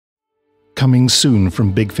Coming soon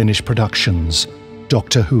from Big Finish Productions,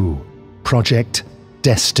 Doctor Who, Project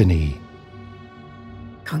Destiny.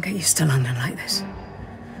 Can't get used to London like this.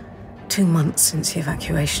 2 months since the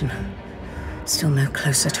evacuation. Still no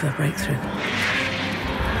closer to a breakthrough.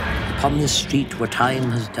 Upon this street where time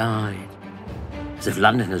has died, as if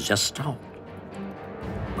London has just stopped.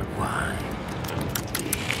 But why?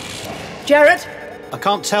 Jarrett? I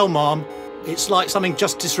can't tell, Mom. It's like something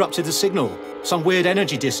just disrupted the signal. Some weird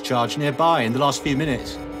energy discharge nearby in the last few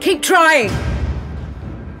minutes. Keep trying!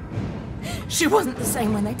 She wasn't the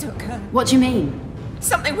same when they took her. What do you mean?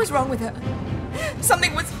 Something was wrong with her.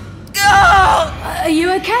 Something was... Oh! Are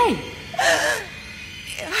you okay?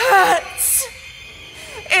 It hurts.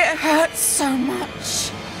 It hurts so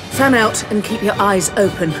much. Fan out and keep your eyes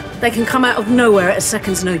open. They can come out of nowhere at a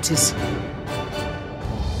second's notice.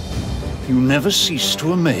 You never cease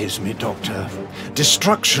to amaze me, Doctor.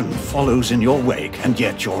 Destruction follows in your wake, and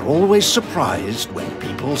yet you're always surprised when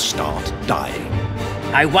people start dying.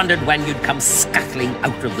 I wondered when you'd come scuttling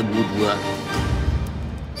out of the woodwork.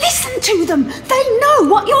 Listen to them! They know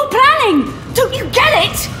what you're planning! Don't you get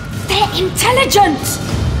it? They're intelligent!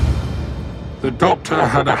 The Doctor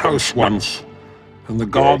had a house once. In the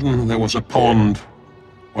garden there was a pond.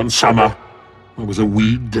 One summer there was a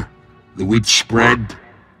weed. The weed spread,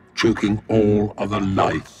 choking all other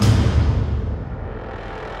life.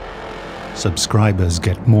 Subscribers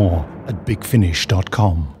get more at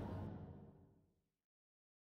bigfinish.com.